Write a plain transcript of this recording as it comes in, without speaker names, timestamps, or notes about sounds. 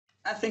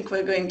I think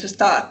we're going to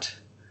start.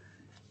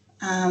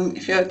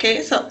 If you're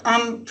okay, so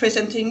I'm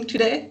presenting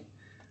today,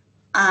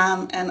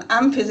 and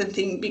I'm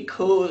presenting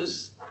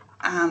because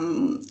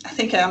I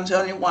think I'm the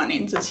only one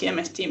in the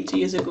CMS team to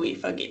use a GUI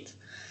for Git.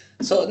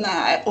 So now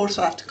I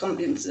also have to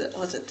convince the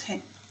other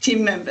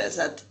team members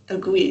that a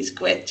GUI is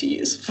great to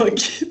use for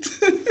Git.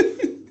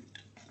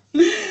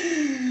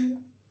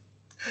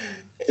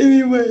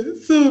 Anyway,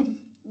 so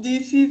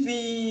this is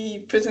the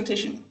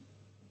presentation.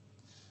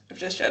 I've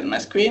just shared my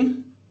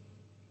screen.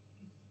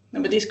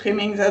 Nobody's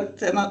screaming that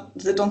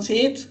they don't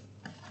see it?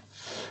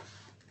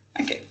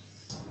 Okay.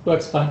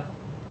 Works fine.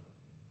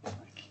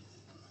 Okay.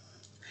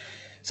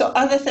 So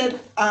as I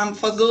said,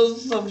 for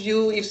those of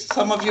you, if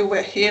some of you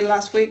were here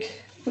last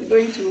week, we're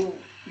going to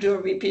do a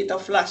repeat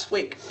of last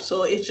week.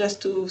 So it's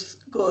just to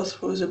go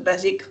through the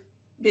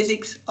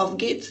basics of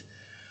Git,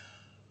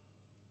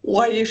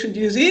 why you should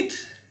use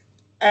it,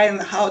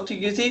 and how to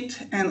use it,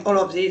 and all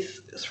of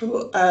this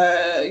through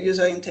a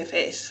user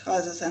interface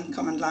rather than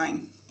command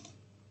line.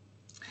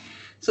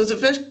 So the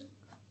first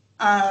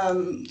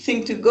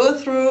thing to go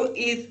through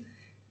is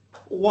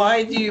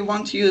why do you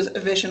want to use a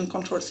version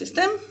control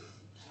system?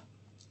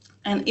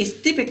 And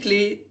it's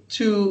typically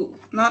to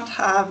not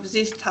have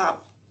this type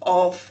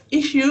of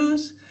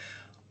issues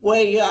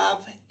where you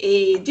have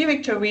a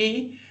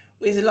directory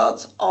with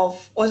lots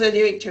of other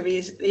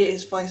directories.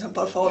 Is, for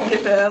example, for a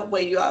paper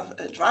where you have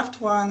a draft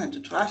 1 and a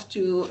draft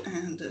 2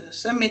 and a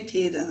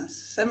submitted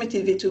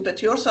v2, but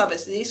you also have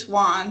this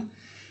one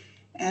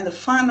and a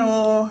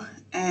final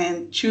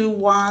and 2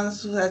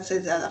 ones that say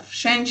that have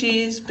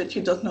changes, but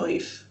you don't know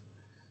if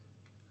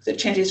the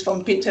changes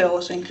from Peter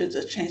also include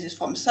the changes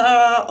from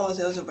Sarah or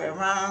the other way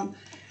around,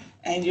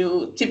 and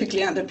you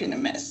typically end up in a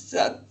mess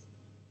that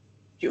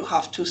you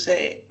have to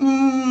say,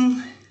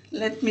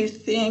 let me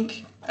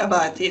think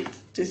about it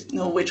to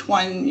know which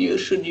one you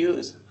should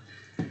use.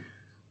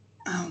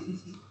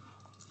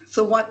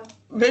 So what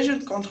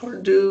version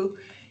control do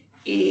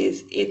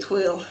is it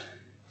will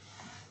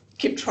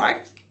keep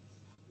track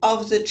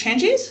of the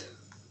changes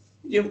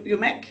you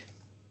make.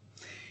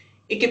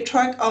 It keeps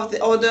track of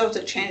the order of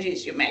the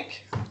changes you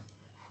make.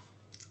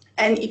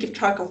 And it keeps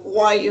track of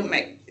why you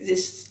make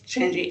these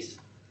changes.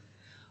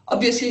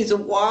 Obviously, the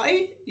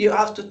why, you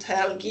have to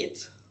tell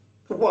Git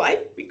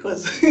why,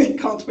 because it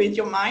can't read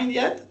your mind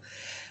yet.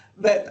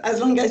 But as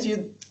long as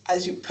you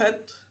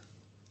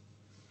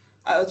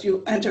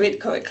enter it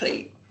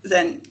correctly,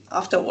 then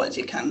afterwards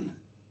you can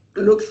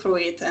look through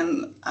it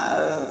and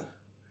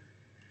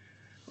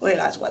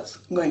realize what's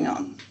going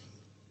on.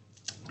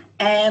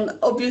 And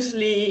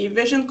obviously,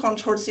 version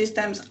control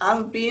systems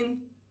have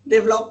been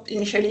developed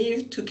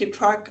initially to keep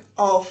track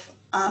of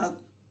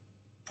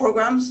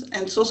programs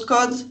and source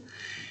codes,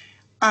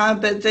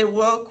 but they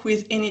work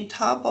with any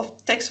type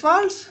of text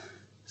files.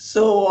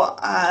 So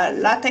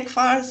LaTeX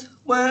files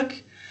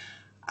work.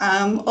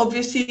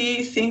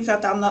 Obviously, things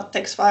that are not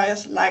text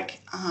files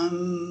like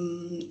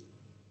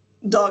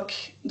doc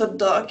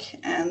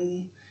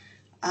and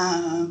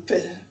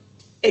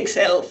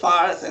Excel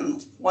files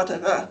and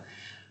whatever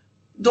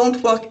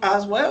don't work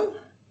as well.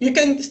 You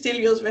can still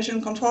use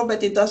version control,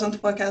 but it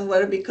doesn't work as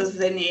well because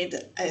they need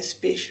a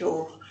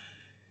special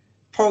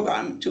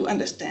program to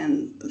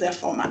understand their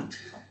format.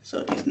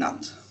 So it's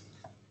not.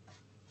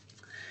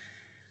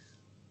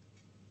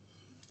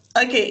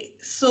 Okay,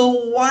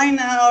 so why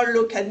now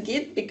look at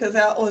Git? Because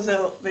there are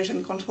other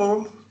version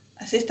control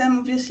systems,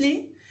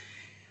 obviously.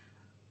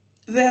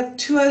 There are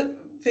two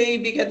very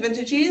big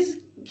advantages.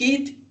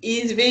 Git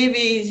is very, very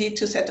easy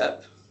to set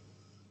up.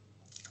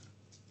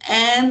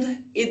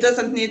 And it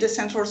doesn't need a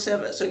central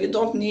server, so you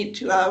don't need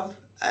to have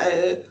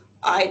a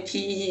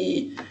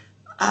IT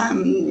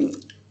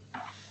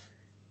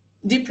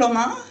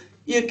diploma.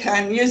 You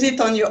can use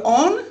it on your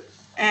own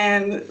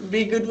and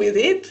be good with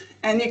it.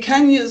 And you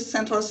can use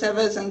central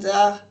servers, and there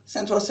are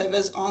central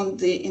servers on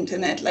the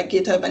internet like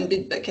GitHub and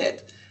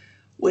Bitbucket,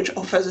 which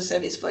offers a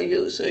service for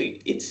you. So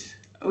it's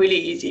really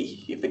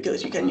easy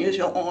because you can use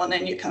your own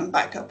and you can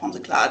back up on the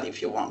cloud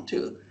if you want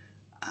to.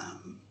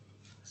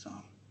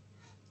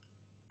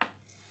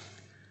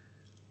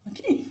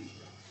 Okay.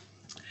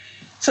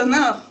 So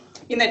now,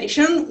 in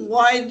addition,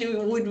 why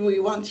would we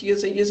want to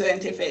use a user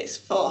interface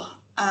for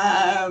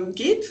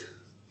Git?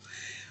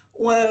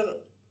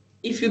 Well,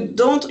 if you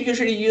don't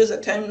usually use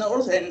a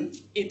terminal, then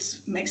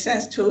it makes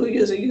sense to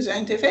use a user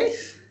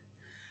interface.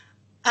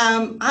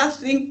 I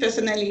think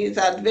personally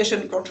that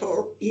version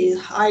control is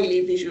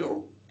highly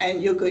visual,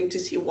 and you're going to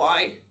see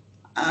why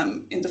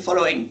in the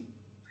following.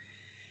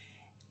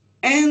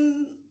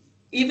 And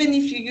even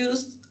if you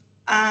use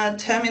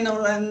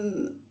terminal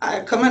and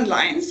command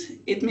lines,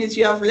 it means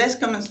you have less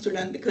commands to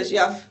learn because you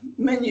have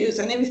menus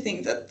and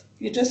everything that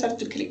you just have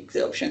to click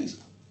the options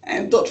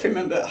and don't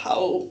remember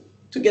how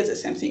to get the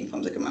same thing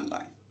from the command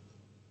line.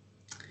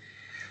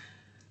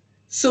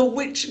 So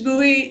which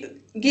GUI?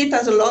 Git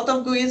has a lot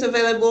of GUIs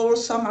available.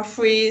 Some are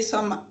free,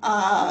 some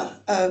are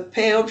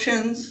pay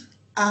options.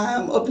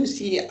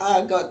 Obviously,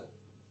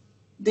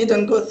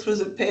 didn't go through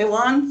the pay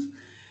ones.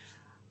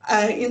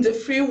 In the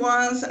free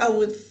ones, I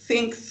would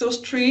think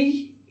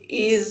Sourcetree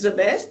is the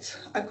best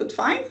I could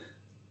find,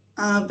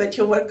 but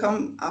you're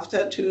welcome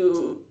after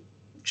to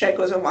check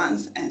other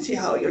ones and see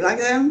how you like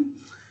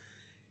them.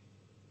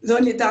 The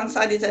only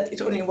downside is that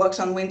it only works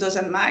on Windows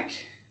and Mac.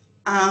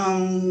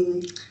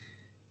 On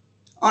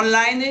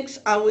Linux,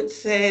 I would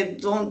say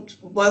don't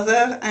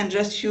bother and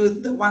just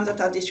use the ones that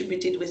are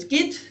distributed with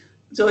Git.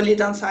 The only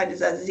downside is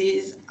that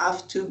these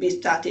have to be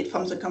started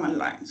from the command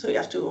line. So you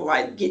have to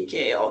write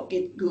git or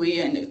git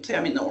GUI in a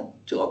terminal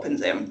to open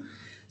them.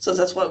 So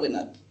that's why we're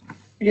not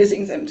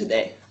using them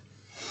today.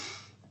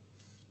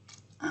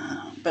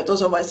 But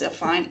otherwise they're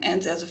fine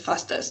and they're the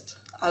fastest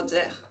out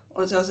there.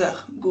 All the other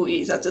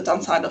GUIs, that's the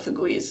downside of a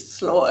GUI, is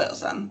slower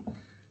than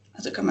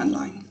the command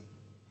line.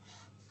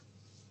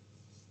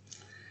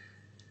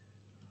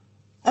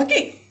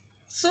 Okay,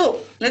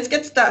 so let's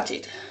get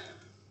started.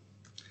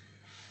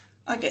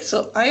 Okay,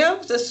 so I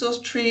have the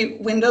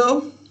Sourcetree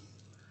window.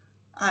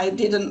 I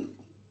didn't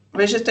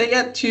register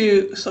yet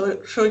to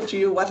show to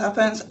you what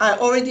happens. I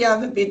already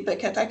have a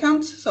Bitbucket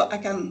account, so I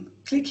can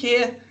click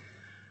here.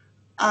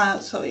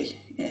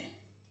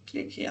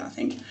 Click here, I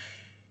think.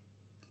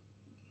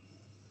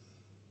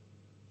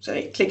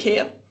 Click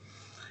here,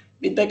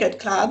 Bitbucket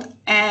Cloud.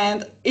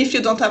 And if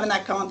you don't have an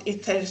account,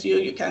 it tells you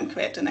you can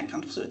create an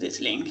account through this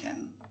link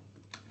and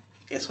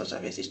guess what the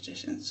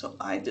registration. So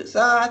I do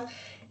that.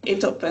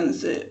 It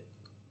opens the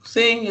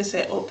thing. You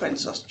say open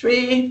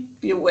Sourcetree.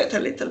 You wait a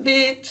little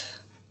bit.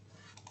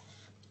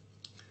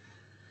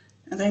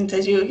 And then it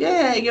tells you,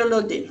 yeah, you're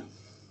logged in.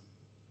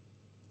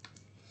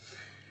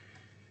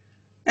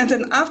 And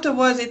then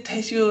afterwards, it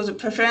tells you the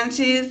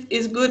preferences.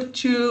 It's good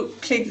to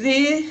click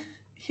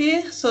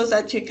here so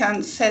that you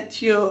can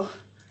set your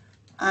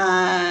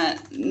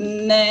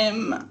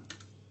name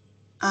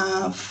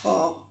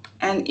for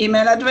an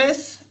email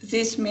address.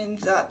 This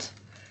means that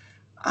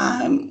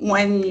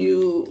when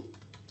you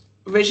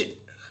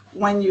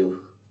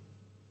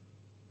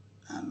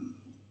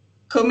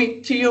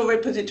commit to your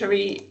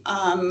repository,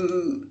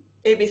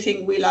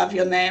 everything will have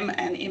your name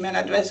and email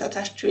address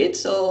attached to it.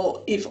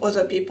 So if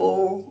other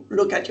people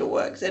look at your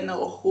work, they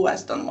know who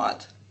has done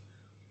what,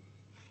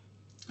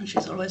 which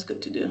is always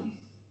good to do.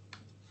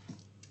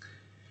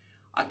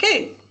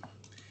 Okay,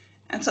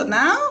 and so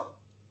now,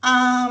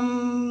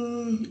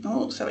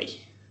 oh,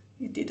 sorry,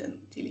 it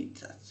didn't delete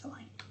that,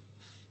 sorry.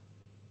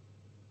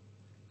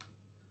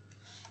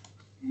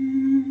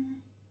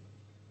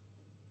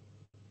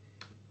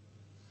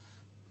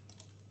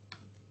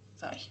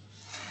 Sorry.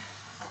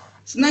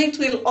 So now it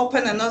will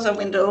open another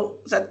window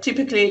that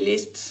typically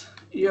lists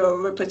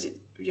your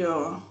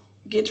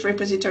Git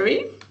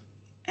repository.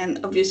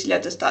 And obviously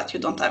at the start you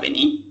don't have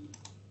any.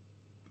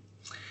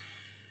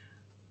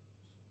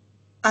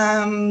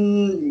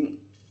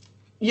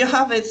 You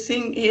have a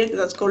thing here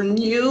that's called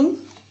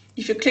new.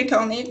 If you click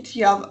on it,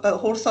 you have a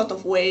whole sort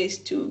of ways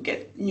to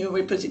get new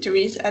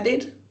repositories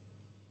added.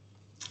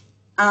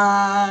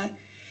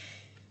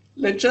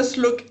 Let's just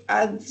look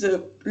at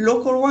the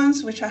local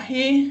ones which are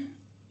here.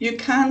 You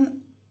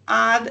can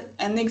add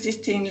an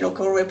existing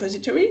local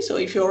repository. So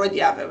if you already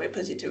have a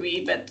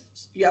repository but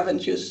you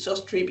haven't used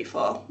Sourcetree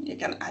before, you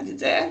can add it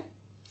there.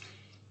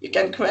 You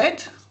can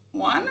create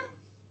one,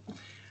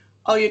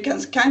 or you can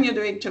scan your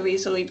directory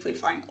so it will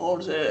find all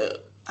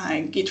the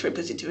Git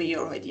repository you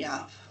already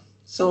have.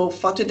 So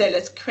for today,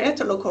 let's create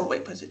a local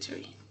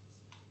repository.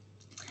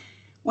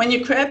 When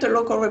you create a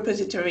local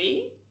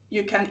repository,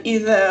 you can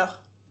either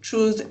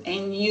choose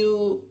a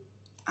new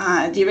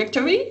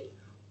directory,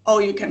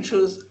 or you can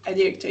choose a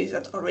directory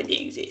that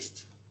already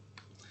exists.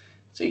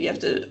 So you have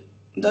the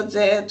dot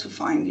there to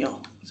find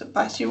the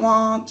path you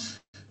want.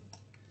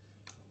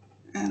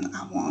 And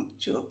I want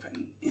to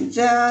open in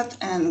that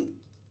and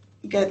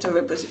get a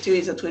repository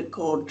that we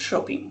call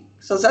shopping.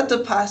 So that's the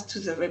path to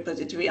the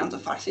repository on the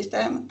file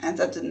system, and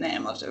that's the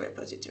name of the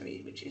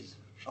repository, which is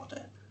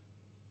shorter.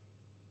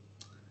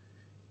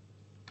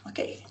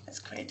 Okay, let's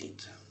create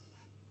it.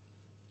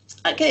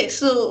 Okay,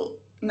 so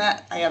now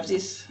I have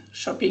this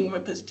shopping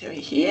repository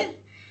here.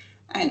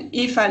 And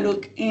if I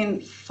look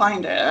in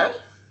Finder,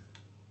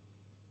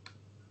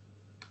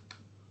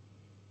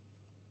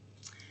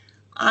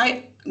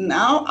 I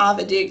now have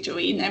a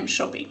directory named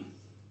shopping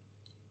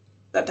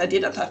that I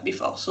didn't have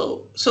before.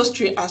 So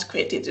Sourcetree has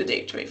created the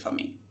directory for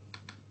me.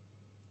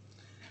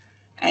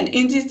 And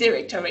in this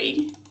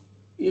directory,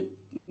 you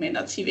may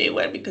not see very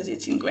well because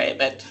it's in gray,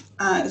 but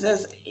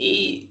there's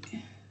I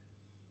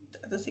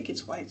don't think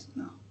it's white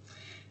now.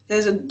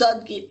 There's a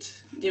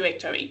 .git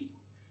directory.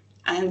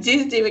 And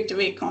this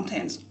directory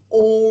contains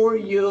all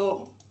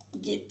your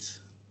Git,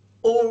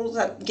 all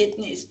that Git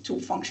needs to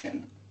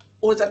function,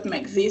 all that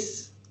makes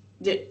this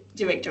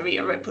directory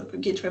a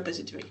Git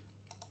repository.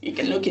 You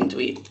can look into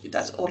it. It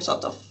has all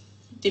sorts of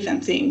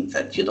different things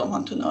that you don't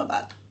want to know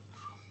about.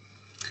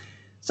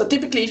 So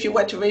typically, if you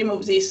were to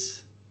remove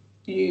this,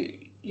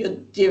 your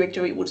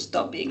directory would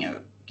stop being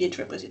a Git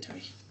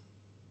repository.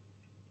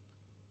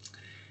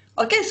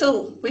 Okay,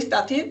 so we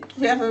started.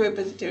 We have a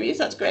repository.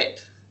 That's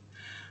great.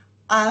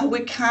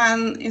 We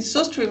can, in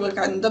Sourcetree, we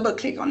can double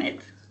click on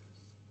it,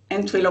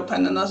 and it will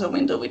open another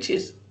window, which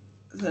is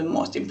the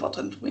most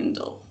important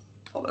window,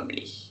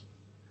 probably.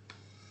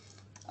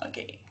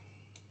 Okay.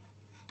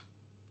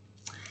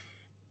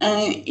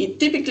 And it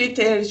typically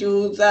tells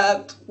you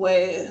that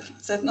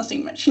there's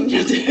nothing much in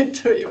your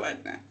directory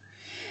right now.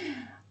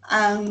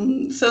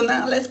 So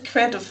now let's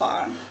create a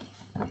file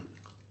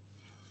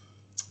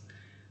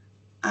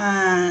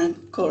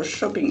and call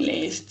shopping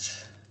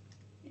list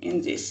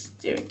in this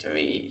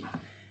directory,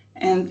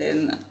 and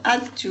then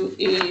add to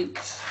it,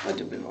 what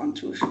do we want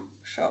to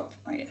shop?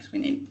 Oh yes, we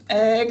need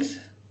eggs,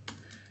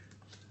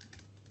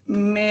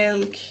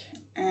 milk,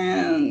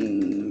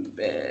 and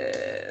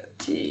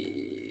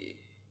Betty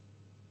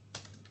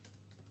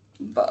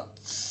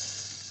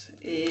Bots,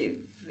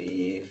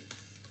 with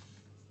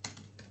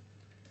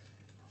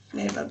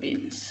flavor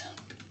beans.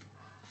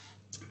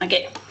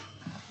 Okay,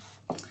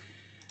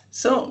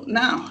 so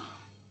now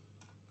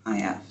I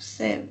have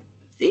saved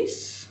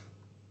this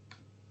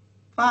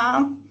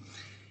file.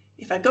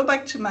 If I go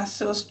back to my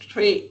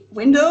Sourcetree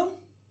window,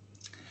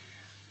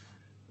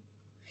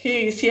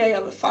 here you see I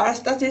have a file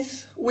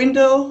status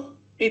window.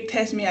 It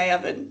tells me I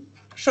have a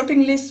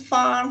shopping list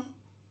file,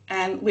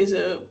 and with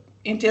an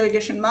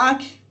interrogation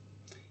mark,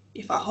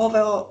 if I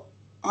hover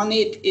on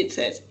it, it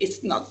says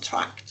it's not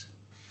tracked.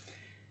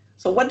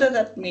 So what does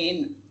that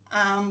mean?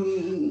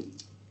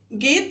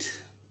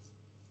 Git,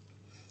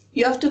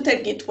 you have to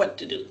tell Git what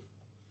to do.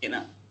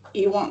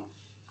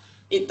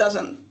 It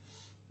doesn't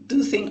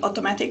do things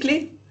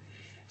automatically.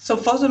 So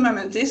for the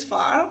moment, this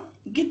file,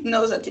 Git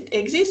knows that it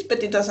exists,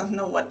 but it doesn't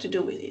know what to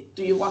do with it.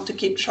 Do you want to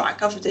keep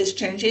track of these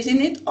changes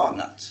in it or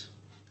not?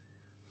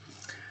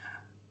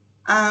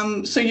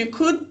 So you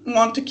could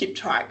want to keep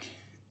track.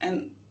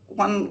 And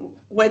one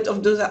way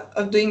of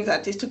doing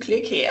that is to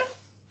click here.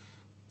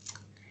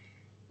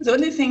 The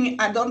only thing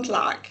I don't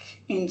like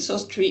in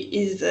Sourcetree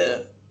is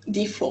the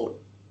default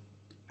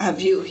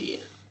view here.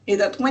 Is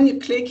that when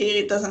you click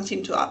here, it doesn't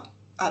seem to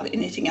have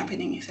anything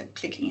happening except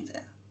clicking it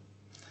there.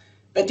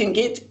 But in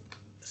Git,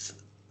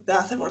 there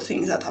are several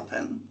things that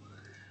happen.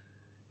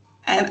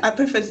 And I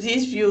prefer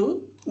this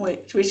view,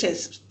 which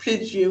is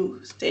split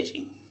view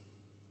staging.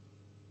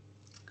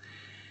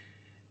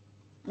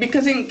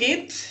 Because in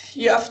Git,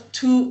 you have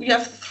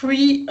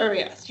three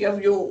areas. You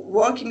have your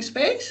working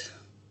space,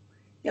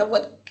 you have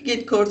what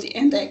Git calls the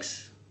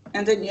index,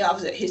 and then you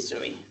have the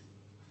history.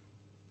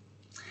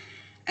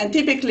 And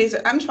typically,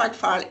 the untracked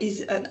file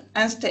is an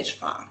unstaged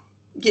file.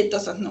 Git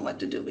doesn't know what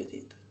to do with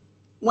it.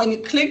 When you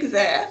click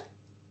there,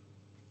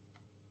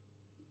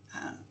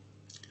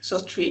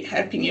 Sourcetree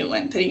helping you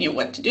and telling you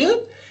what to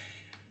do,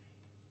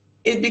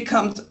 it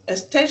becomes a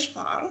staged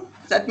file.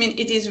 That means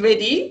it is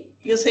ready.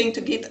 You're saying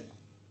to Git,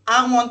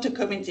 I want to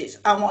commit this.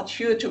 I want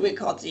you to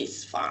record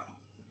this file.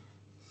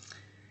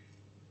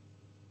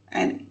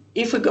 And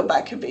if we go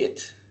back a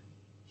bit,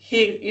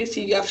 here you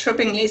see you have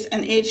shopping list,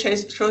 and it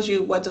shows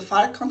you what the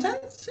file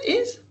content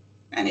is,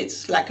 and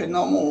it's like a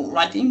normal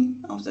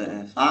writing of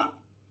the file.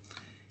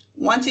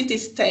 Once it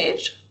is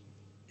staged,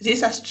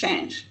 this has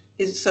changed.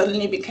 It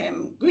suddenly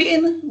became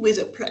green with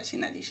a plus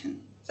in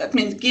addition. That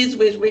means Git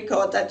will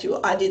record that you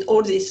added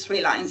all these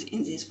 3 lines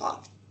in this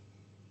file.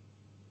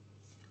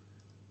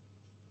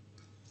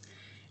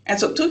 And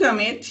so to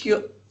commit,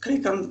 you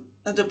click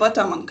at the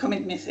bottom on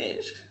commit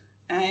message,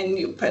 and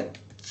you put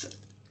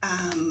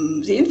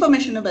the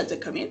information about the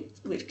commit,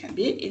 which can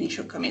be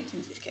initial commit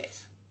in this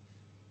case.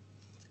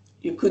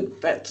 You could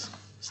put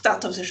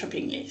start of the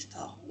shopping list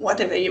or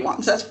whatever you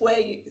want. That's where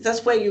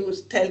you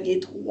tell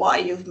Git why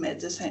you've made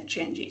the same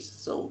changes.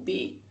 So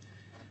be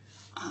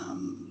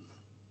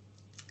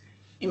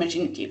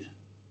imaginative.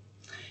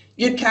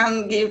 You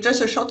can give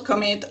just a short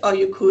commit, or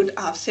you could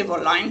have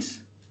several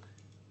lines.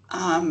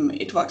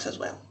 It works as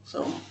well.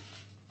 So,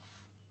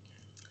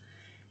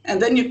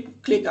 and then you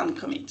click on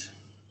commit.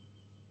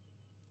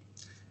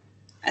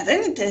 And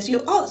then it tells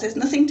you, oh, there's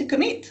nothing to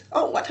commit.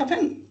 Oh, what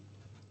happened?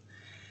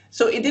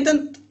 So it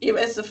didn't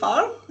erase the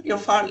file. Your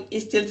file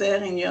is still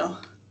there in your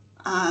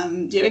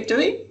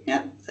directory,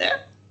 yeah,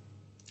 there.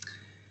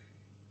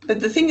 But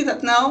the thing is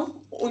that now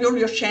all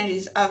your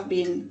changes have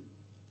been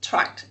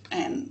tracked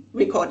and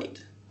recorded.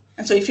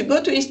 And so if you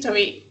go to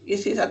history, you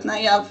see that now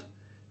you have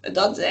a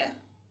dot there,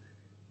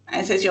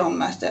 and it says you're on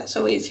master,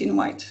 so it's in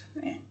white.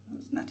 Yeah,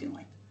 it's not in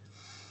white.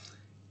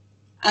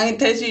 And it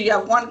tells you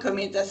have one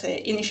commit that's an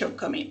initial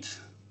commit.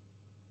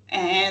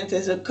 And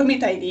there's a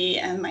commit ID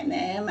and my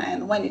name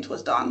and when it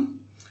was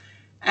done.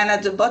 And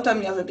at the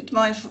bottom, you have a bit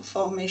more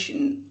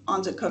information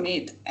on the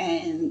commit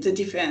and the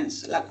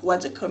difference, like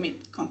what the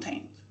commit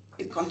contained.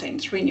 It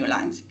contained 3 new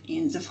lines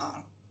in the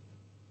file,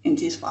 in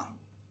this file.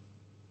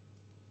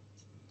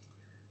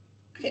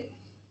 Okay.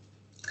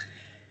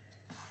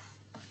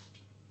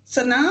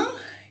 So now,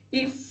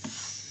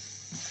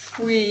 if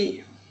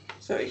we,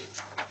 sorry.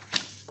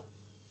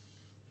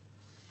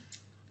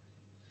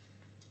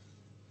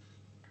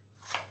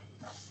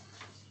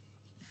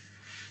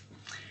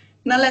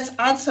 Now let's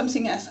add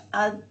something else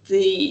at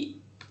the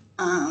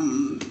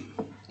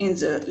in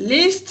the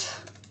list.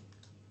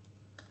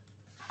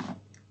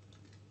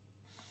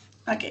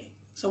 Okay,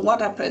 so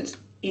what happens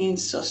in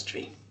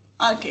Sourcetree?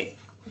 Okay,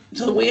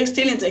 So we're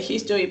still in the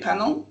history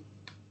panel.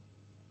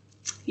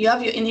 You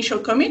have your initial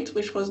commit,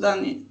 which was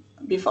done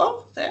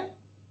before there.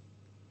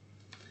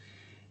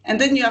 And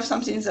then you have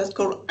something that's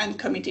called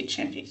uncommitted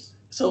changes.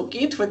 So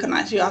Git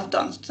recognizes you have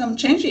done some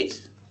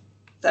changes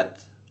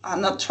that are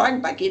not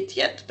tracked by Git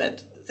yet,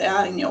 but they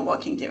are in your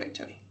working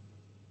directory.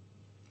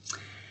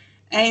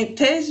 And it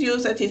tells you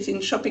that it's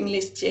in shopping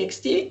list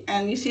txt,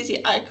 and you see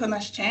the icon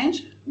has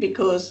changed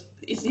because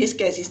in this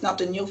case it's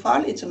not a new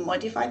file, it's a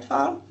modified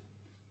file.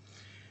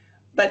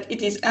 But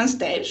it is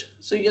unstaged,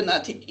 so you're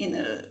not in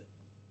a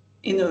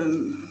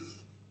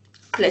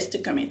place to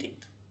commit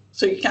it.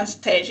 So you can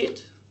stage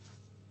it,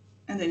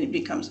 and then it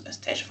becomes a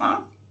stage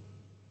file.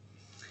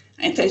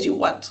 And it tells you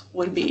what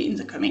will be in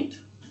the commit.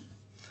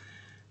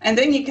 And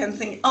then you can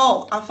think,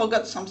 oh, I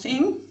forgot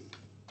something.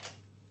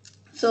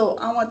 So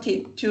I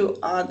wanted to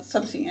add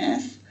something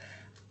else.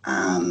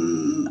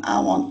 I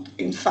want,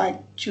 in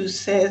fact, to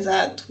say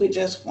that we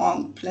just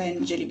want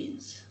plain jelly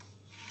beans.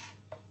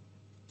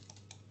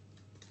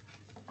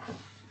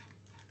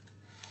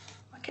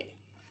 Okay.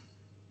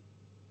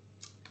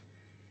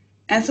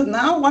 And so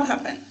now what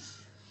happens?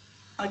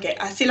 Okay,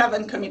 I still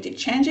haven't committed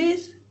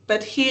changes,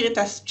 but here it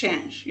has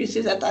changed. You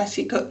see that I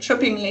see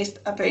shopping list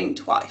appearing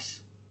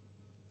twice.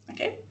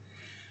 Okay.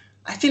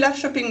 I still have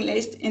shopping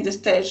list in the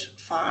stage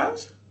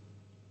files.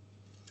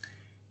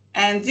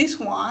 And this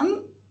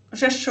one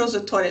just shows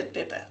the toilet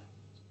paper.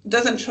 It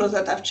doesn't show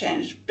that I've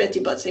changed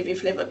Betty Bott's heavy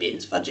flavor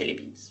beans for jelly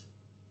beans,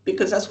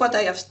 because that's what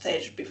I have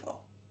staged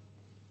before.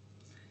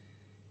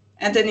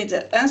 And then in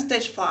the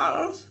unstaged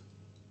files,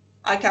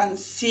 I can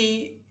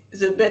see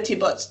the Betty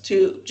Bott's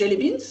to jelly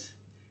beans.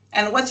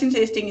 And what's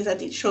interesting is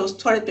that it shows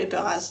toilet paper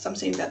as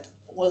something that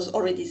was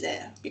already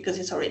there, because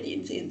it's already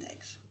in the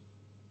index.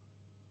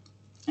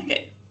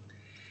 Okay.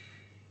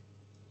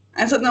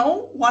 And so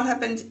now what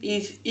happens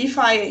is if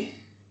I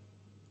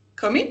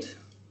commit,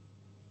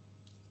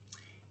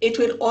 it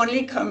will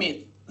only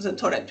commit the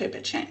toilet paper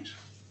change.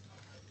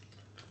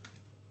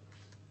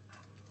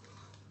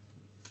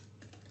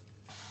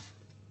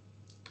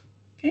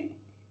 Okay.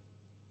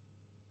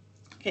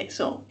 Okay,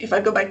 so if I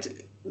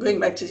going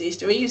back to the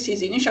history, you see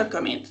the initial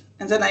commit,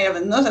 and then I have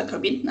another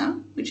commit now,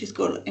 which is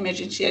called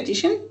emergency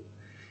addition,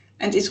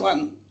 and this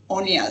one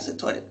only has the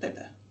toilet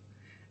paper.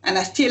 And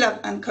I still have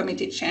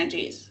uncommitted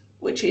changes,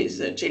 which is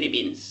jelly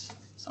beans,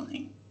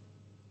 something.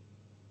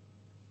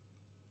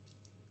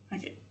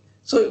 Okay,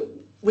 so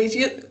with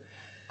you,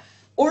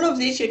 all of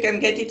this, you can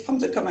get it from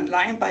the command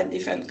line by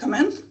different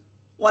commands.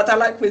 What I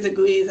like with the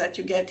GUI is that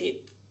you get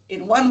it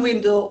in one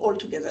window all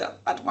together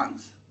at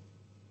once.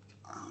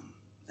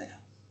 There.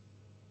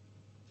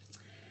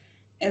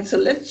 And so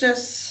let's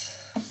just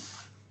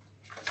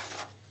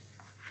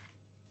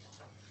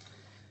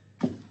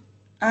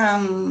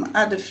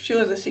add a few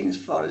other things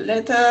for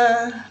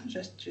later,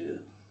 just to,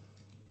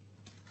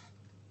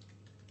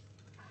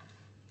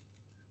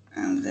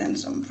 and then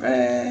some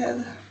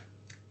bread.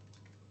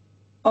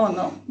 Oh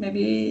no,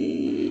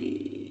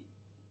 maybe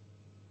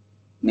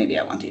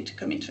I wanted to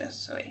commit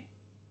first, sorry.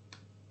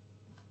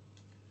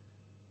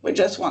 We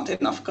just want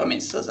enough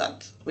commits so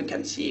that we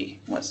can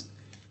see what's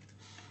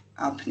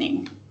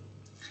happening.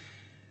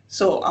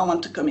 So I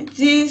want to commit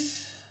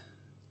this.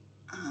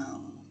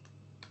 I'll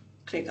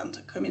click on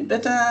the commit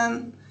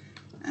button,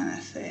 and I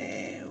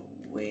say,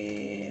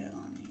 where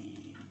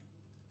only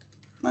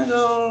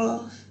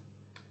modules,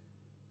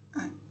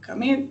 and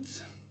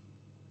commit.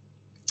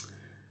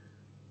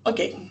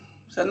 Okay,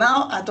 so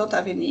now I don't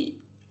have any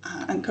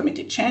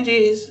uncommitted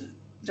changes,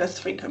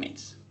 just 3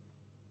 commits.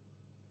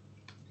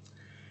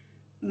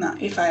 Now,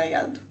 if I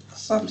add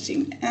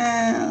something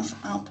else,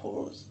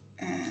 apples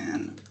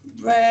and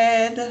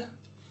bread,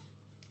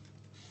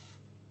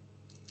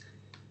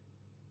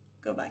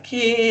 go back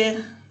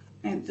here,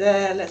 and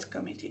there, let's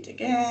commit it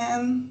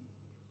again.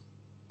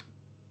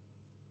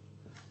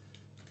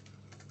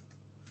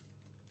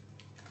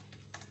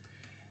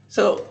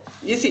 So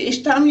you see,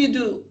 each time you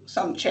do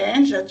some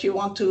change that you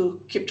want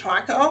to keep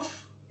track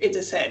of, it's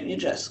the same. You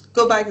just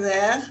go back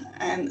there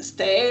and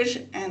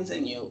stage, and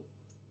then you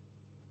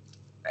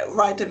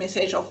write a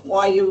message of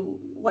why you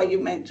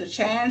made the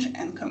change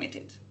and commit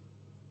it.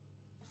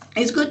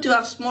 It's good to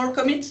have small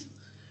commits,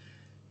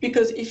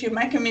 because if you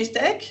make a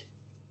mistake,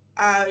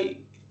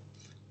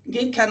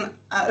 Git can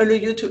allow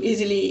you to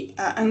easily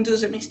undo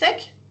the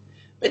mistake.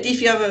 But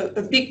if you have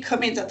a big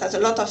commit that has a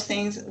lot of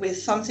things with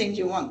something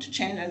you want to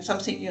change and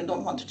something you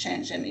don't want to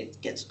change, then it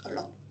gets a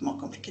lot more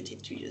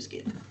complicated to use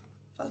Git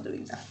for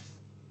doing that.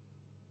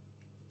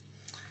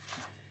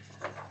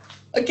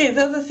 Okay,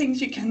 the other things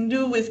you can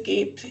do with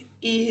Git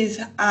is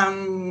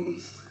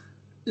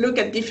look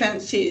at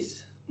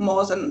differences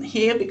more than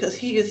here, because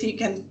here you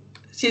can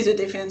see the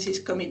differences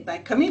commit by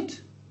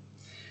commit.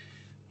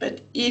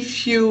 But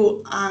if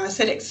you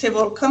select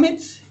several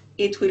commits,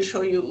 it will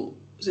show you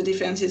the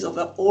differences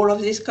over all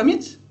of these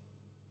commits.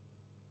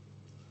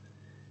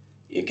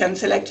 You can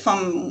select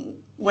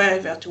from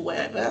wherever to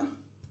wherever.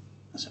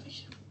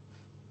 Sorry.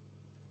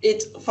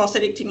 For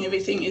selecting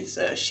everything, it's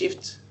a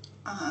shift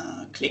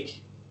click,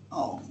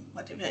 or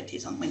whatever it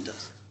is on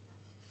Windows.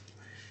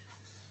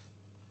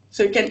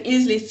 So you can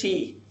easily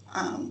see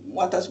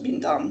what has been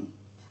done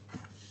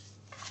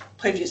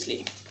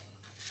previously.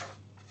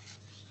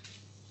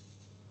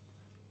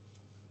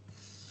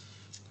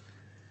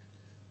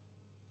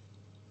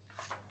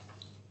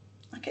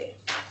 Okay.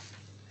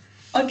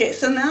 Okay,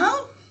 so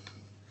now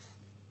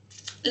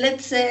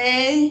let's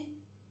say,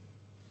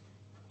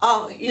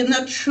 oh, you're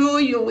not sure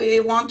you really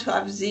want to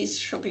have this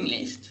shopping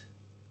list.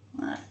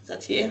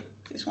 That's here,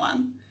 this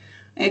one.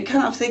 And you're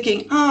kind of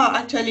thinking, oh,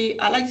 actually,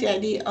 I like the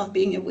idea of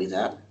being a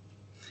wizard.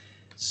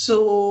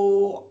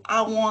 So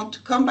I want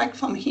to come back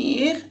from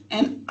here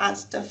and add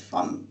stuff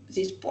from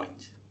this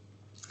point.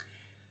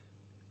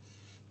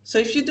 So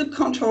if you do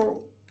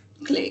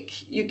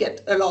Control-click, you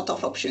get a lot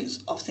of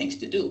options of things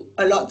to do,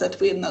 a lot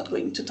that we're not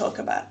going to talk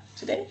about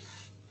today.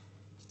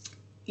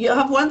 You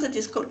have one that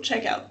is called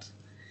Checkout.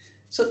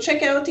 So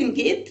Checkout in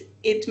Git,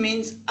 it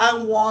means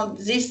I want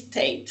this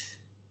state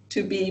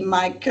to be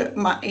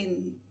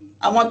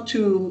I want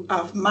to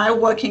have my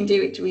working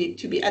directory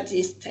to be at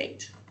this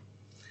state.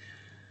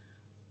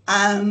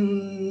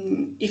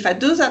 If I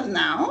do that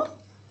now,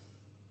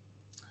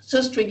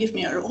 Sourcetree gives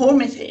me a whole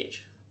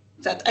message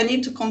that I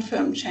need to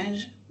confirm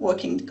change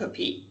working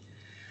copy.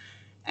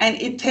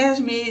 And it tells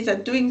me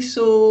that doing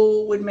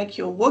so will make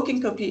your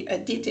working copy a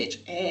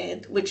detached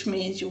head, which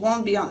means you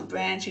won't be on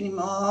branch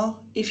anymore.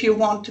 If you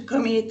want to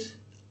commit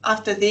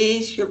after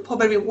this, you'll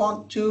probably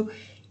want to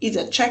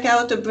either check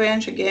out a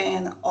branch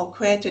again or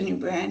create a new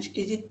branch.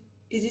 Is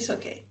this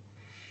okay?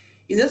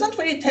 It doesn't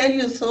really tell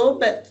you so,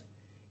 but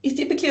it's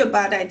typically a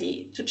bad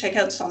idea to check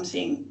out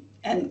something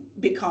and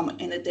become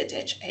in a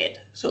detached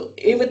head. So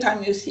every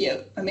time you see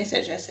a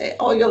message that says,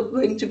 oh, you're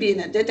going to be in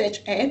a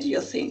detached head,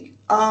 you think,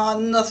 oh,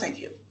 no, thank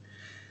you.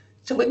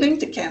 So we're going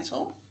to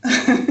cancel.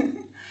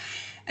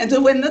 And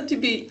the way not to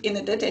be in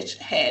a detached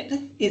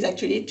head is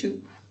actually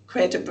to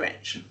create a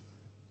branch.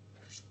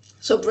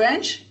 So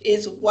branch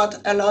is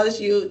what allows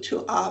you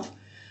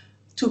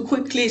to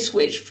quickly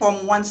switch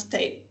from one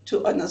state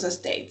to another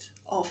state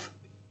of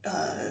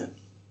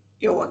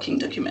your working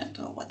document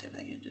or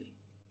whatever you're doing.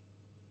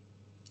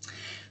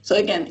 So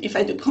again, if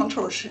I do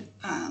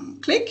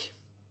Control-click,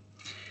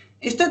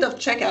 instead of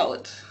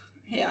checkout,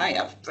 here I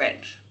have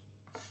branch.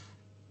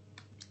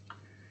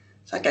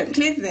 So I can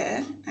click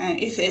there, and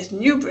it says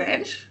new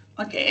branch.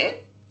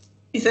 Okay.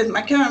 It says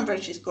my current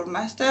branch is called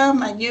master.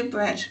 My new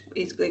branch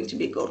is going to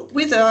be called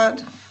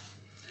wizard.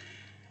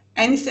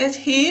 And it says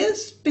here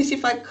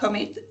specified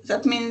commit.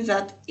 That means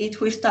that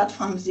it will start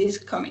from this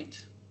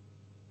commit.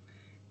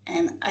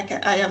 And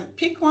I have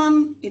pick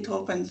one, it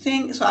opens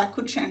thing, so I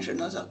could change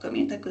another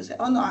commit. I could say,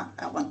 oh no,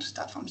 I want to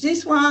start from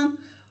this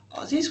one,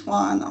 or this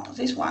one, or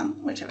this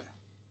one, whichever.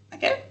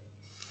 Okay?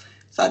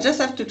 So I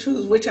just have to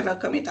choose whichever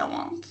commit I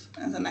want,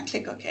 and then I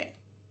click OK.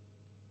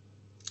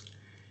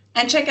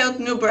 And check out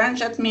new branch.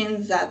 That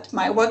means that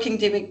my working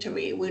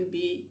directory will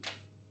be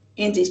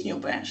in this new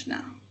branch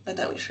now, but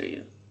I will show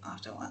you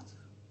afterwards.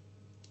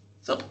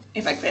 So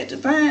if I create a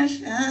branch,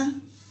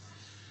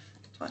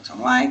 what's on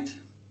right.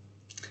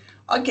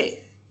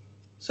 Okay,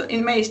 so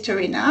in my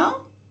history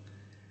now,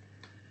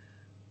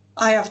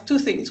 I have two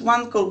things,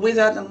 one called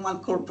wizard and one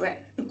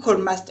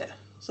called master.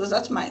 So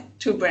that's my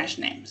two branch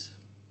names.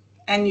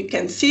 And you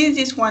can see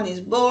this one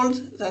is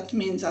bold. That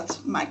means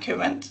that's my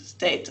current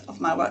state of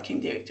my working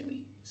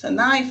directory. So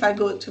now if I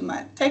go to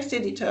my text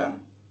editor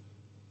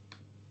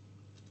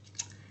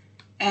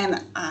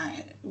and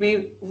I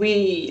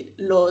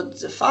reload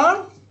the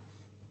file,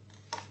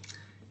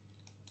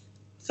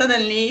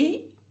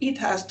 suddenly it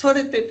has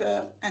toilet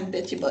paper and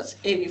Betty Bott's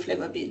heavy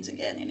flavor beans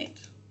again in it.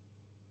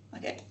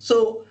 Okay,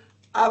 so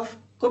I've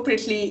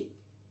completely,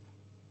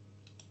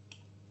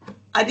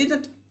 I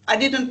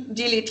didn't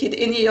delete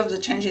any of the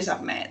changes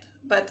I've made,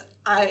 but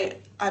I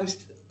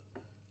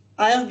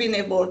have been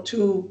able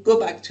to go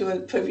back to a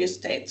previous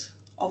state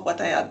of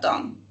what I had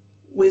done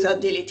without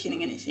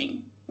deleting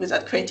anything,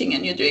 without creating a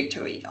new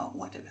directory or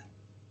whatever.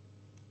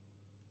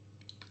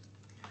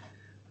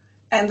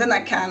 And then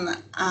I can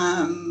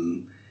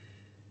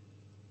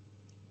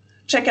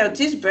check out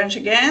this branch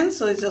again.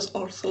 So it's just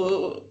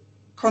also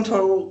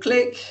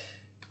Control-click,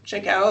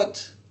 check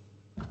out,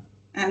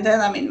 and then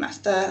I'm in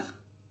master,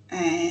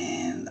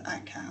 and I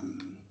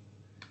can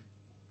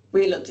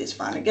reload this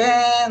file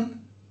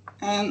again,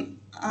 and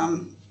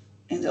I'm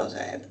in the other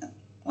head,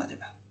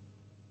 whatever.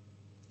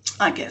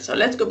 Okay, so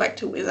let's go back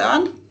to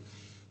wizard.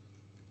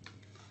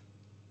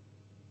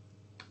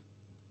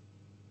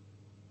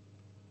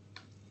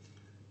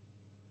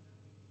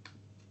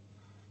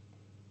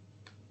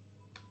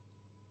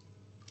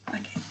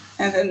 Okay,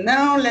 and then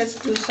now let's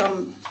do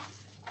some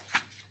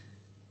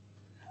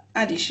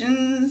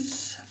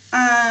additions,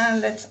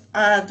 and let's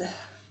add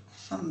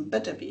some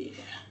butterbeer.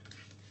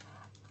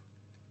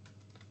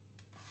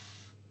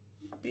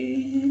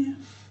 Okay.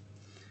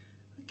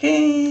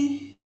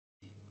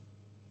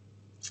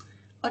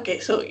 Okay,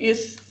 so you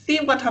see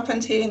what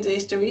happens here in the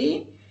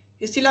history.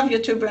 You still have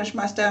your two branch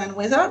master and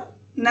wizard.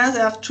 Now they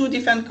have two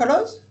different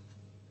colors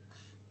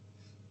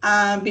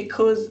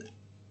because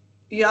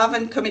you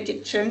haven't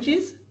committed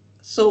changes.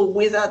 So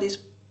wizard is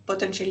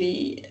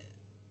potentially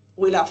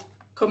we'll have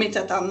commits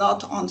that are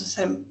not on the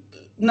same,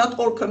 not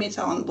all commits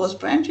are on both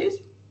branches.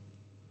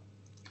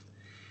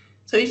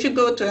 So if you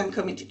go to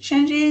uncommitted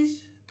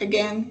changes,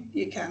 again,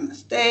 you can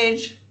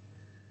stage,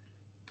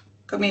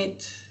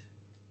 commit,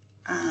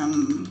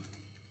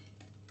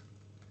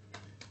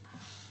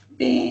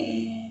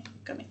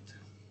 commit.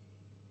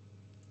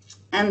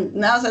 And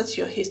now that's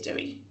your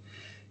history.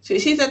 So you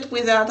see that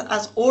Wizard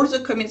has all the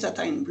commits that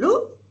are in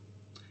blue,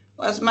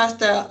 whereas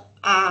Master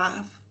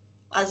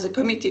has the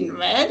commit in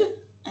red,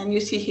 and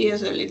you see here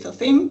the little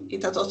thing,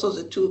 it has also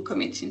the 2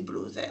 commits in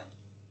blue there.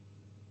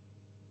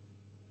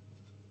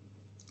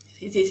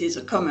 See, this is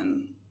a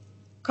common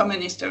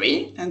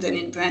history, and then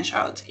it branch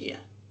out here.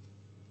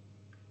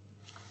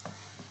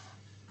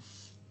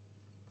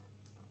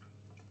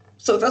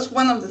 So that's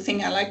one of the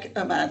things I like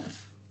about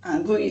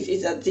GUIs,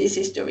 is that this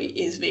history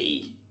is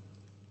very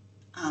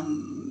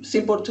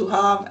simple to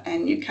have,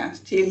 and you can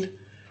still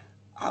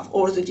have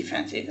all the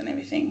differences and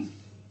everything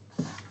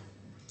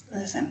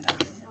at the same time.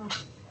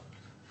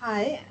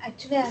 Hi,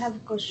 actually I have a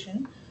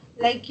question.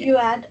 Like you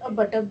add a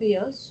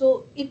butterbeer,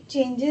 so it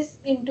changes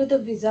into the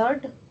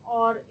wizard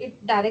or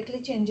it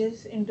directly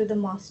changes into the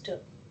master?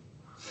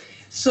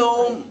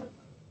 So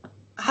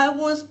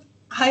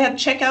I had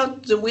checked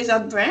out the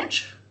wizard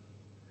branch.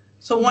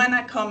 So when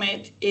I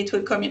commit, it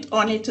will commit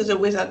only to the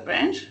wizard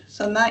branch.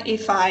 So now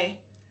if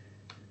I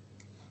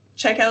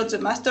check out the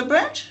master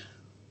branch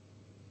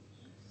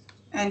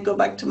and go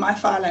back to my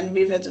file and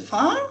revisit the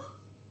file,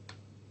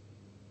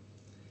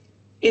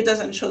 it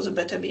doesn't show the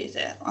butterbeer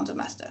there on the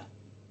master.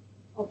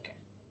 Okay.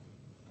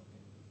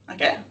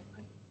 Okay?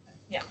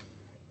 Yeah.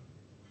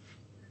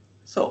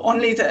 So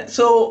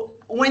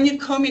when you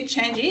commit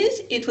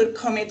changes, it will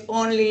commit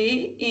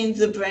only in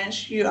the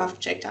branch you have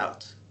checked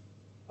out.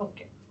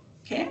 Okay.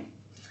 Okay?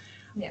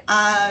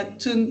 Yeah.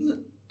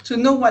 To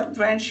know what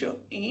branch you're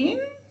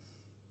in,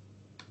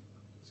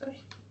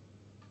 sorry,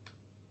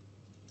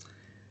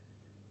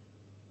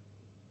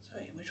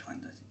 which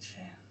one does it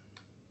share?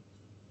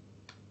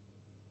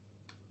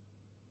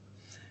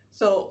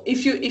 So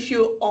if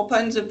you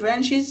open the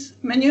branches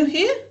menu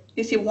here,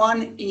 you see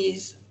one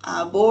is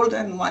bold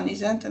and one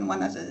isn't, and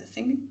one has a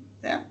thing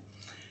there.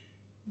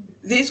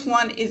 This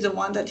one is the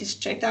one that is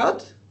checked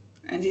out,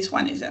 and this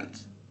one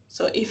isn't.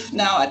 So if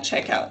now I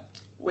check out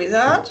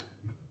wizard,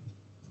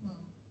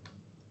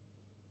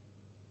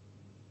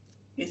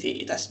 you see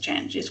it has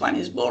changed. This one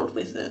is bold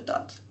with the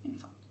dot in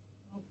front.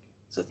 Okay.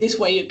 So this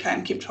way you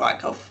can keep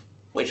track of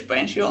which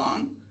branch you're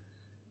on,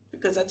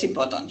 because that's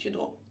important.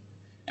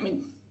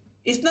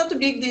 It's not a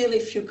big deal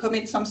if you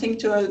commit something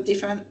to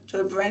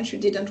a branch you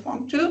didn't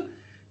want to,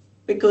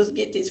 because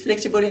Git is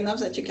flexible enough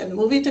that you can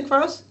move it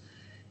across,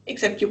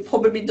 except you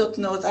probably don't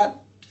know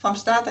that from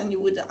start, and you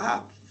would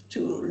have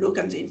to look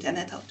on the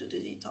internet how to do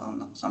it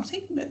or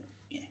something, but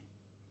yeah.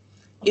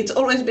 It's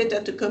always better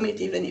to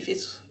commit even if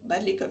it's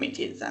badly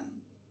committed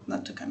than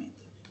not to commit.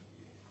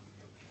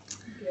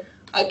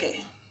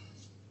 Okay.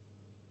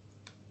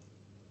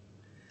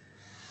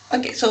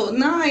 Okay, so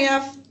now I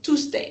have 2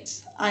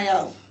 states. I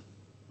have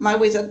my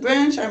wizard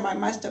branch and my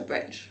master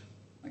branch,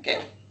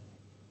 okay?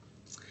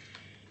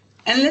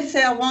 And let's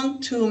say I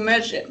want to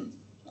merge them.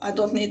 I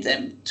don't need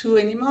them 2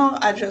 anymore,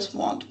 I just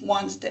want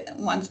one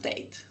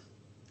state.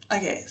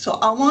 Okay, so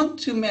I want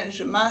to merge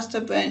the master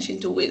branch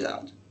into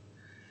wizard.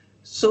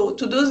 So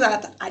to do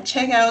that, I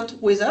check out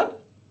wizard,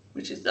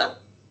 which is that,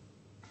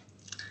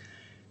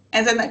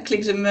 and then I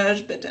click the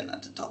merge button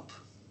at the top.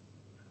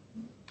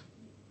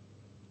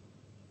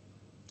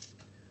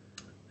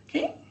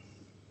 Okay.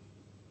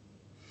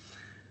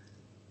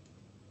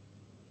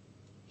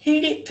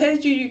 Here it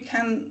tells you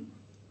can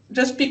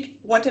just pick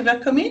whatever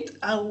commit.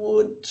 I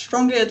would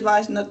strongly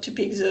advise not to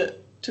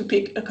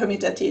pick a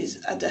commit that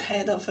is at the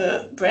head of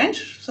a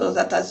branch, so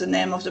that has the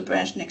name of the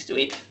branch next to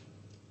it.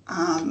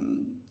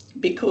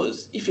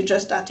 Because if you're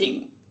just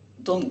starting,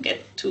 don't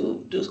get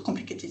to do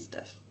complicated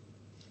stuff.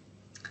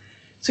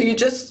 So you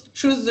just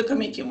choose the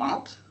commit you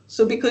want.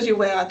 So because you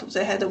were at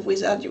the head of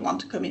wizard, you want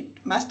to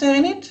commit master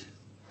in it,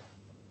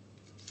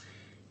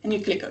 and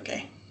you click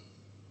OK.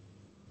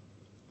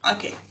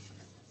 Okay.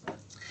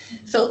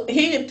 So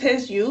here it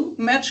tells you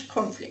merge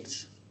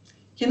conflicts.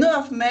 You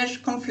now have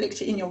merged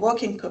conflicts in your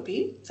working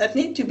copy that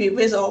need to be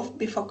resolved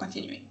before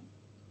continuing.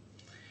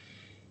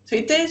 So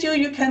it tells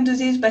you can do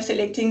this by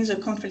selecting the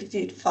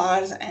conflicted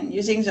files and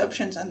using the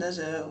options under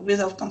the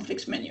Resolve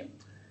Conflicts menu.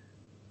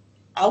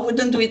 I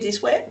wouldn't do it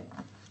this way.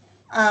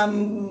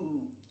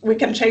 We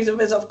can check the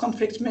Resolve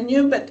Conflicts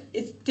menu, but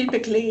it's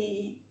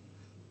typically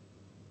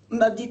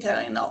not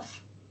detailed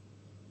enough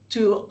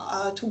to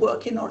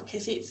work in all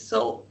cases.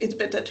 So it's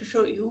better to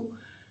show you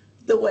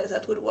the way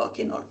that would work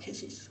in all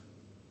cases.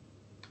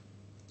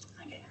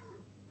 Okay.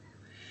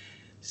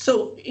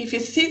 So if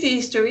you see the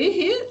history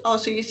here,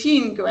 also you see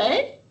in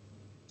gray,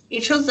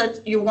 it shows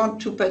that you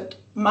want to put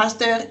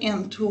master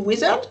into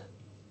wizard,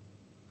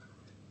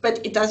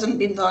 but it hasn't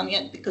been done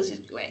yet because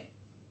it's gray.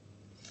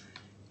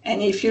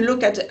 And if you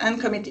look at the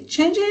uncommitted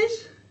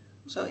changes,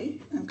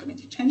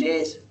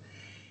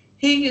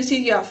 here you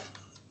see you have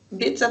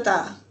bits that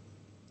are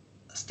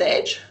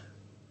stage,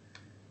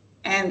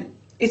 and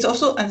it's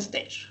also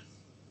unstaged,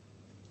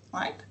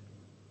 right?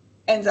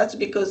 And that's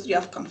because you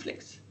have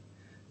conflicts.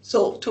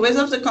 So to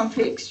resolve the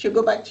conflicts, you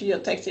go back to your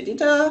text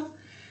editor,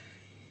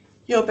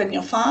 you open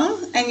your file,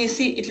 and you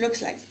see it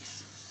looks like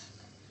this.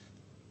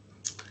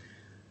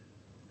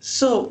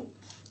 So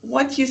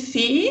what you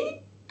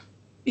see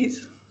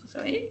is,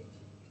 sorry,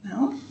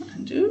 no,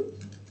 undo.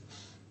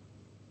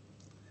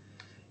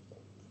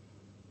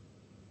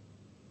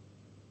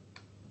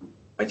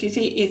 What you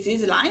see is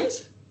these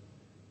lines.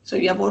 So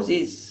you have all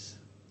these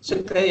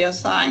superior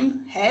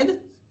sign,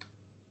 head,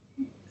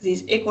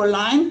 this equal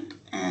line,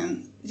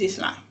 and this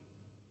line.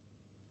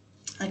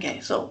 Okay,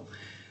 so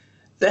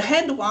the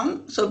head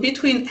one, so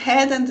between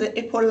head and the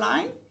equal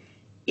line,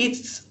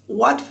 it's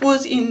what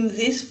was in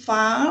this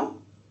file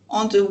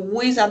on the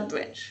wizard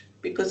branch,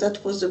 because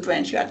that was the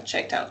branch you had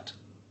checked out.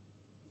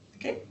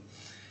 Okay?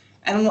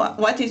 And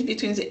what is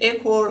between the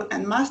equal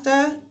and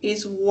master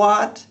is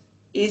what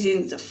is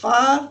in the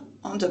file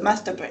on the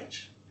master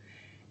branch.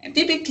 And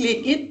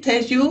typically it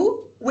tells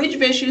you which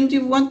version do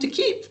you want to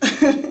keep.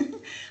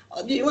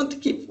 Or do you want to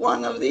keep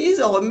one of these,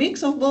 or a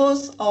mix of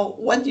both, or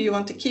what do you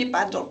want to keep?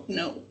 I don't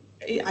know.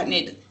 I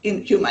need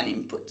human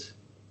input.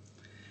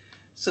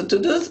 So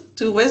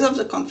to resolve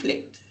the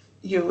conflict,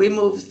 you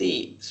remove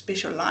the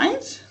special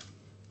lines,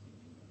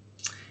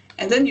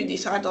 and then you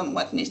decide on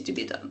what needs to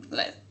be done.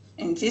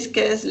 In this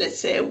case, let's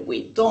say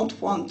we don't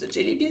want the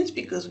jelly beans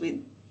because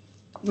we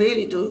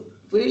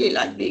really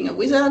like being a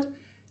wizard,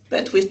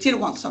 but we still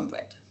want some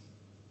bread.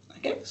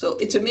 Okay, so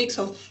it's a mix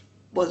of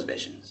both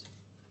versions.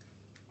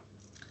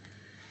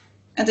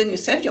 And then you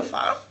save your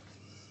file,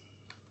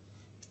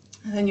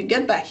 and then you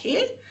get back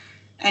here,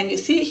 and you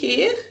see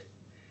here,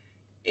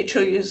 it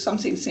shows you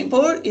something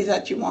simple, is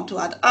that you want to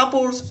add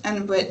apples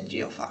and bread to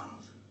your file.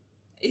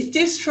 It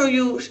still shows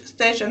you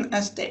stage and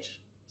unstage.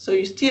 So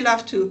you still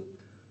have to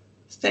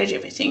stage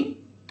everything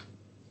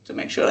to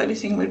make sure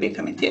everything will be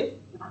committed.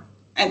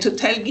 And to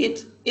tell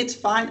Git, it's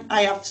fine,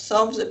 I have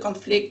solved the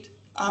conflict,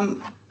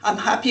 I'm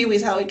happy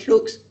with how it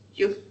looks,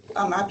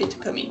 I'm happy to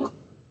commit.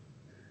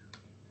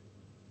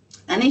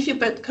 And if you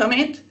put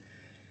commit,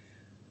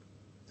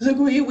 the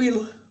GUI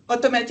will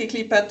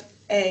automatically put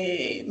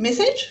a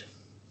message.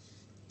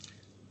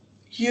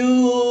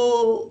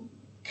 You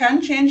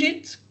can change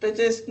it, but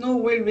there's no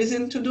real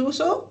reason to do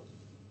so.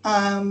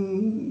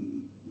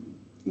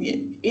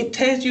 It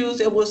tells you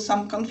there was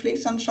some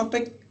conflicts on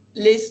topic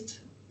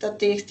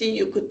list.txt.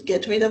 You could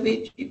get rid of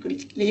it, you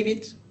could leave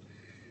it.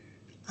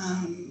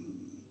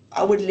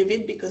 I would leave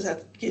it because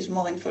that gives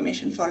more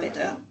information for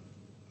later.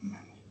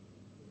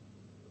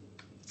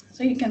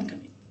 So you can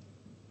commit.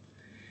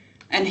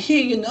 And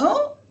here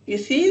you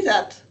see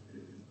that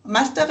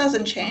master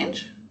hasn't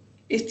changed.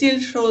 It still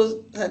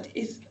shows that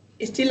it's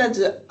still at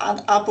the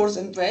add apples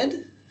and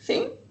bread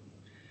thing,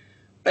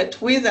 but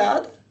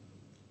wizard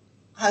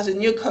has a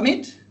new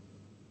commit,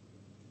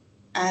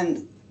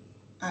 and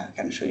I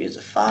can show you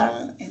the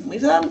file in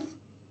wizard.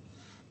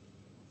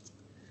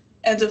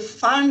 And the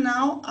file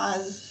now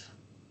has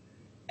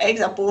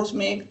eggs, apples,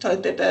 milk,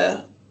 toilet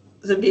paper,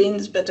 the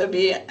beans,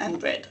 butterbeer, and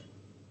bread.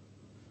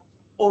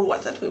 All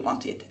what that we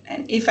wanted.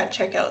 And if I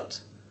check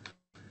out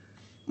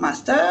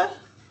master,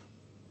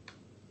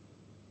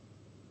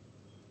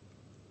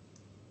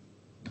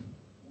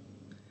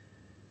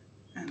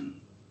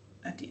 and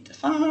edit the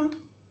file,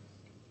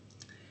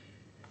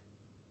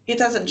 it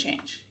hasn't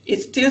changed.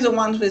 It's still the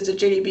ones with the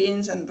jelly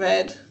beans and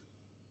bread.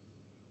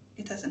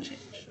 It hasn't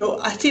changed. So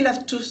I still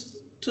have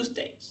two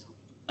states,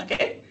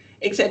 okay?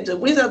 Except the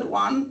wizard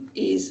one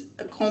is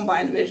a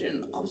combined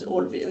version of the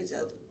old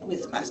wizard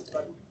with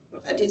master.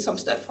 I did some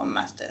stuff from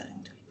master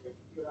into it.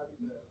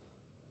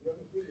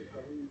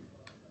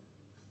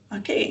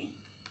 Okay.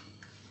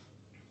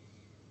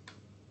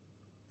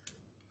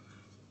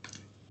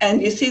 And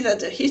you see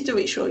that the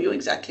history shows you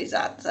exactly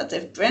that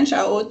they've branched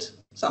out,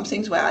 some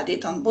things were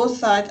added on both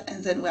sides,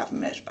 and then we have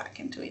merged back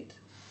into it,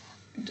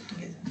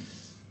 together.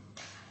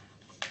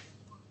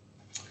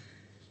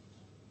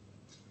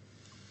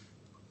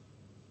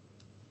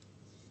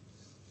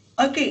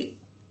 Okay,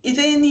 is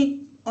there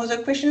any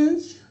other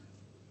questions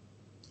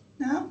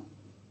now?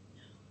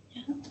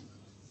 Yeah.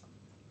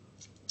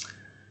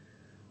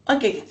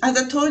 Okay, as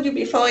I told you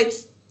before,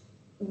 it's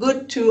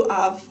good to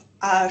have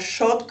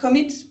short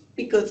commits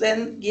because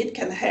then Git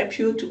can help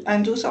you to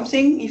undo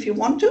something if you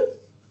want to.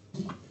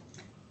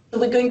 So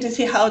we're going to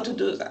see how to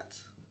do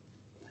that.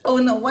 Oh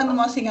no, one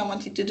more thing I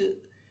wanted to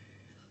do.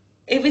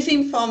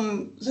 Everything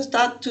from the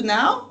start to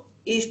now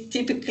is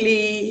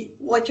typically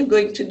what you're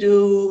going to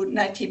do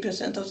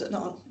 90% of the,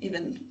 no,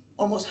 even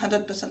almost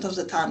 100% of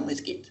the time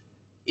with Git,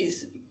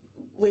 is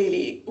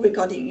really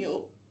recording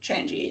your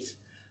changes.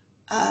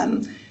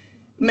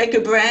 Make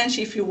a branch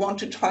if you want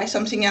to try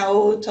something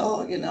out,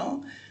 or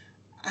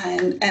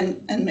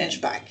and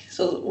merge back.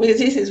 So with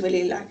this is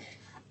really like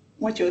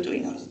what you're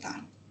doing all the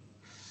time.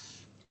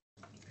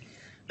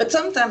 But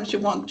sometimes you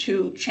want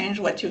to change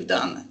what you've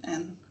done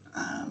and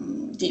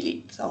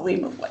delete or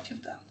remove what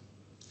you've done.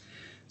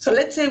 So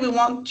let's say we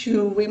want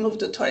to remove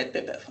the toilet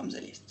paper from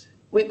the list.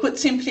 we could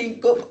simply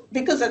go,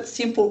 because that's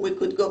simple, we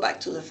could go back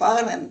to the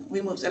file and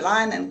remove the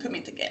line and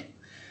commit again.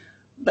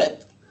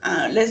 But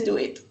let's do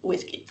it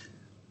with Git.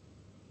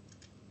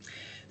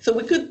 So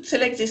we could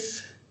select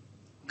this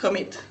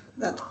commit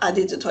that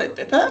added the toilet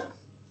paper.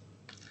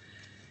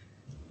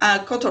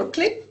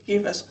 Control-click,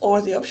 give us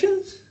all the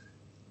options.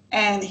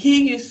 And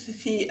here you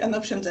see an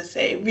option that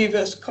says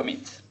reverse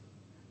commit.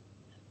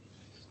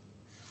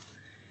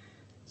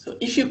 So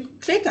if you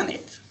click on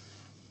it,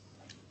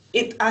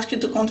 it asks you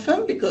to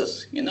confirm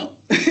because, you know,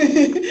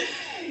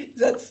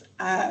 that's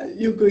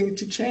you're going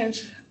to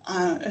change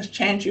a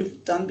change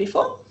you've done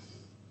before.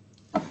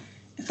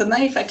 So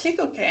now if I click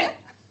OK,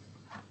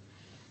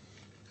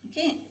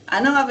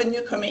 I now have a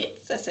new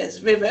commit that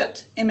says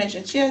revert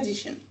emergency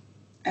addition.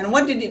 And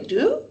what did it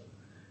do?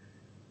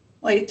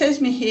 Well, it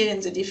tells me here in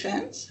the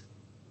defense,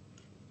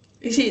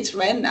 you see it's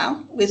red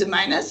now with a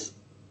minus.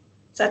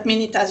 That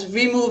means it has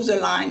removed the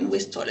line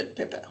with toilet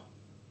paper.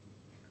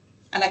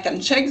 And I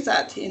can check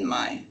that in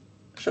my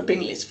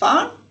shopping list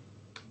file.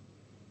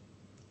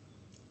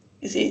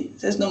 You see,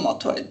 there's no more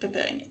toilet paper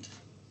in it.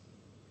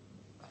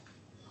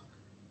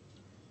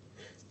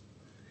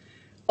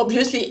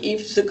 Obviously,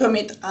 if the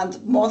commit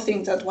had more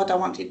things than what I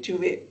wanted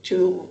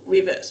to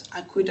reverse,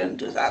 I couldn't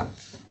do that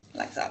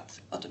like that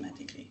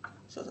automatically.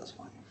 So that's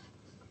fine.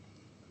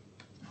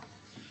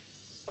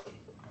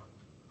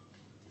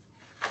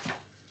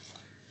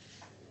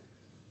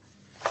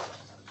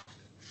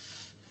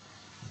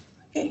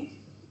 Okay.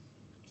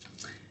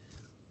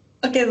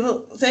 Okay,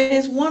 well, there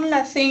is one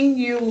last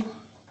thing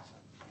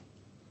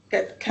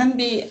that can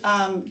be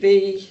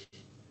very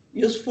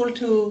useful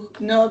to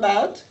know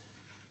about,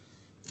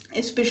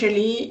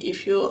 especially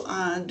if you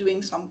are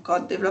doing some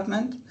code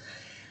development.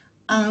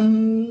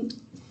 I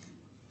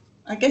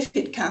guess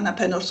it can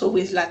happen also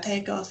with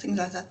LaTeX or things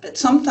like that, but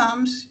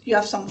sometimes you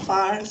have some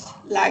files,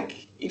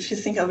 like if you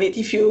think of it,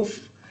 if you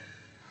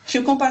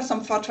compile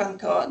some Fortran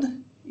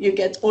code, you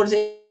get all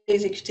the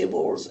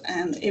executables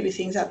and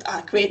everything that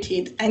are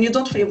created, and you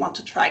don't really want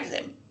to track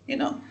them, you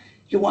know.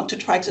 You want to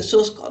track the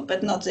source code,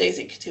 but not the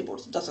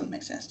executables. It doesn't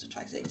make sense to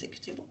track the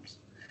executables.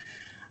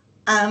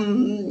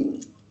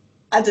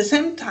 At the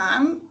same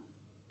time,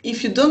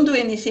 if you don't do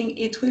anything,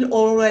 it will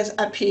always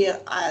appear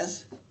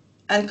as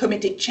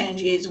uncommitted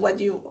changes.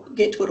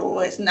 Git will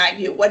always nag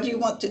you. What do you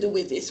want to do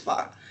with this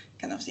file?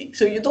 Kind of thing.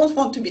 So you don't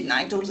want to be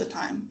nagged all the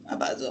time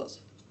about those.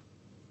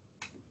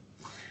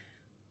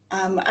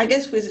 I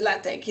guess with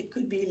LaTeX, it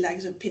could be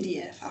like the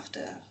PDF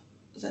after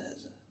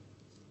the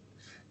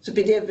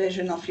PDF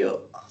version of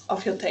your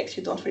text.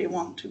 You don't really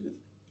want to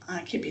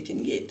keep it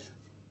in Git.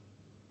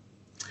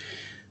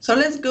 So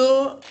let's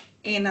go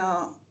in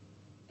our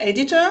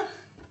editor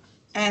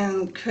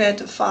and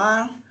create a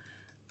file.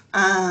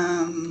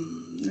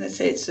 Let's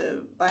say it's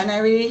a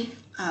binary.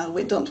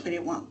 We don't really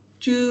want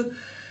to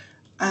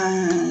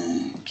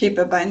keep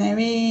a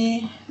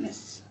binary.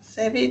 Let's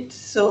save it.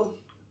 So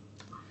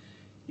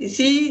you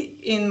see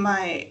in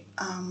my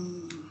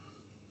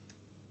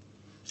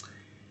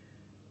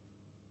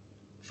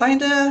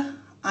Finder,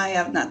 I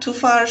have now two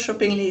files,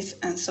 shopping list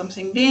and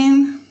something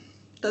bin.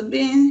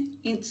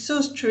 In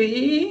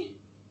Sourcetree,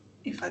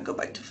 if I go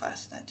back to file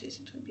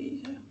status, it will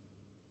be here.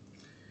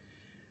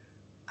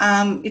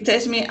 It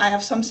tells me I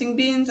have something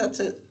bin, that's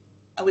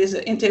with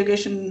the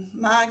interrogation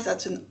mark,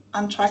 that's an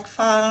untracked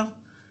file.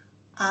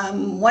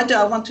 What do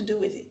I want to do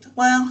with it?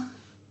 Well,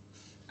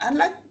 I'd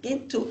like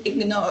Git to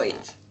ignore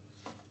it.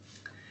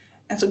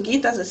 And so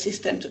Git has a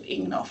system to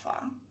ignore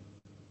file.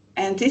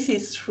 And this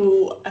is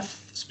through a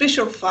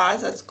special file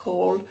that's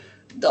called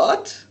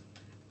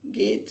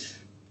 .git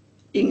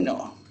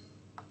ignore.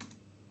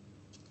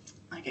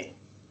 Okay.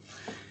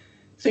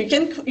 So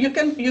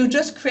you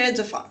just create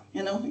the file,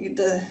 you know,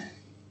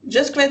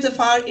 just create the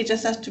file. It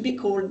just has to be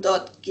called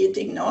 .git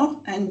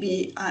ignore and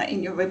be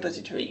in your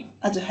repository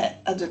at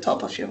the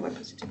top of your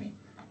repository.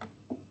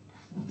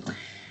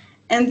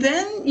 And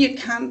then you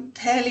can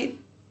tell it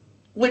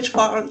which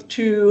file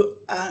to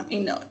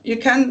ignore. You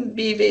can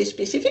be very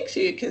specific,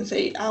 so you can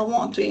say, I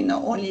want to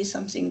ignore only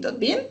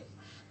something.bin,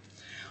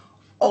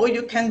 or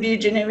you can be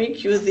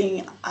generic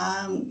using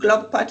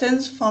glob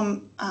patterns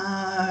from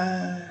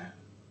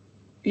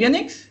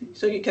Unix.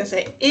 So you can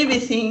say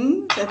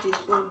everything that is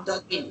called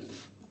 .bin,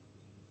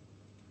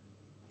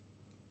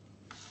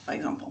 for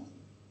example.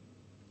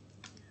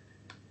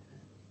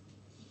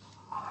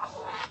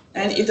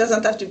 And it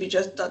doesn't have to be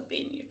just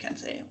 .bin, you can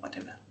say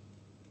whatever.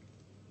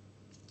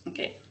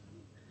 Okay,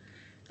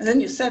 and then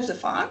you save the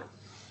file,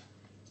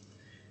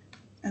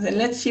 and then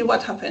let's see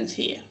what happens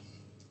here.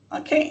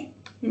 Okay,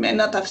 you may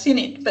not have seen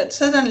it, but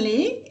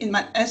suddenly in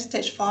my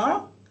stage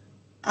file,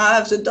 I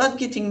have the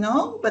 .git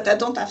ignore, but I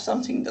don't have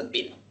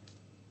something.bin.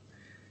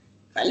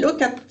 If I look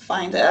at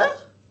Finder,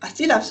 I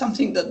still have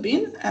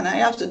something.bin, and I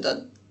have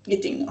the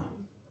 .git ignore.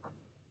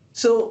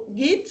 So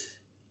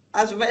Git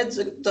has read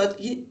the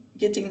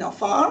 .git ignore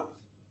file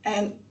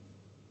and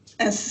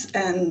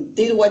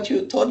did what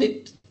you told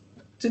it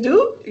to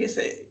do, is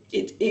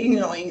it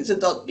ignoring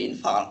the .bin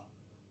file,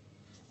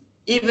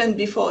 even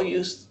before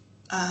you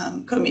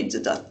commit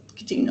the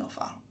 .git ignore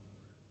file.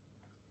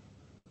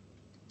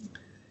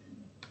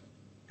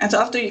 And so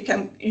after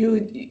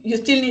you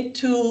still need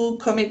to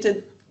commit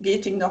a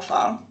Git ignore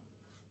file,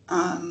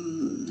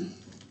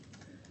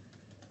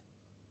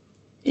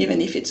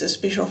 even if it's a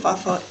special file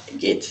for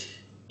Git,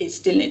 it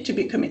still needs to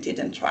be committed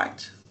and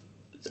tracked,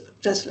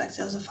 just like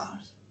the other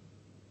files.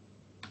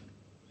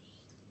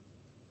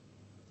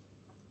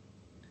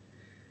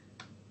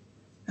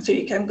 So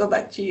you can go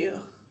back to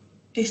your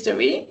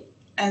history,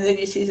 and then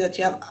you see that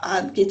you have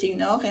had Git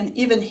ignore, and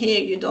even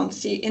here you don't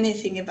see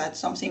anything about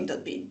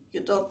something.bit. You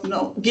don't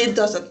know, Git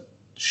doesn't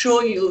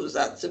show you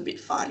that the bit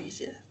file is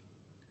here,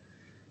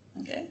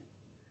 okay?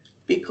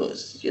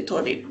 Because you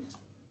told it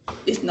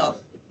it's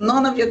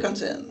none of your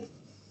concern.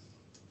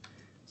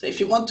 So if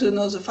you want to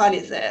know the file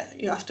is there,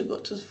 you have to go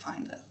to the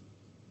Finder.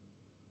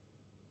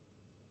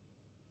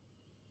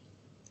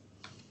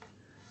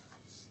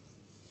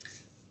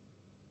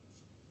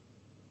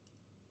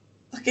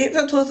 Okay,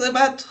 that was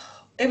about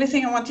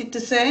everything I wanted to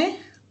say.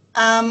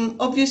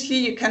 Obviously,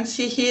 you can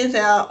see here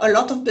there are a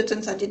lot of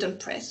buttons I didn't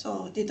press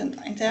or didn't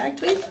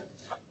interact with.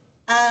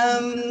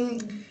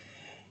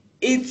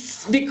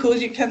 It's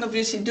because you can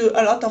obviously do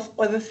a lot of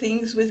other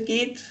things with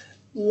Git.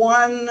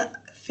 One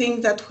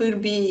thing that will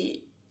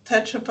be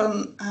touched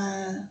upon,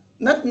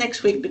 not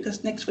next week,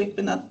 because next week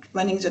we're not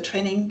running the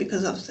training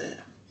because of the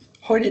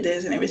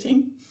holidays and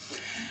everything.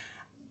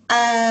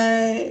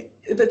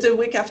 But the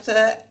week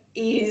after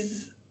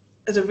is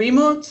the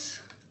remote.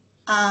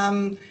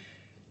 A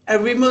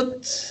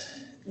remote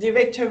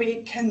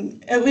repository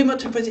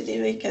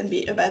can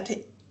be about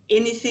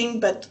anything,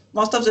 but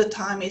most of the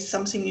time it's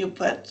something you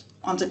put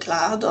on the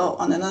cloud or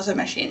on another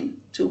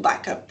machine to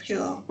back up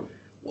your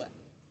web.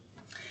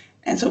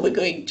 And so we're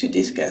going to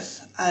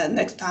discuss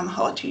next time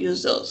how to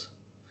use those.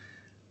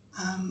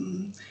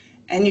 And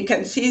you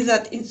can see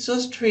that in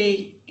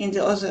Sourcetree, in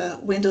the other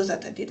windows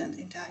that I didn't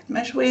interact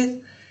much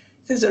with,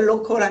 there's a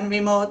local and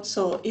remote.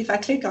 So if I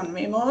click on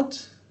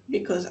remote,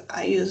 because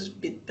I use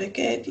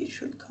Bitbucket, it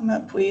should come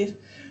up with,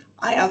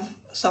 I have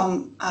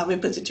some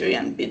repository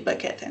and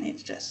Bitbucket, and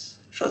it just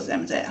shows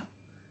them there.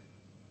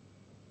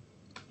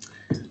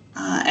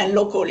 And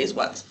local is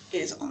what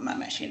is on my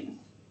machine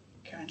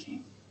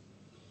currently.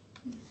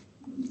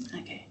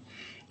 Okay.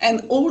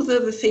 And all the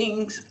other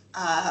things,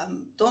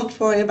 don't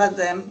worry about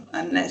them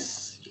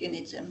unless you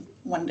need them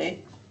one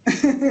day.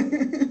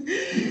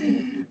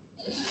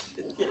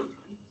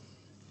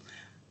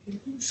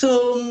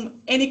 So,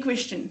 any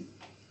question?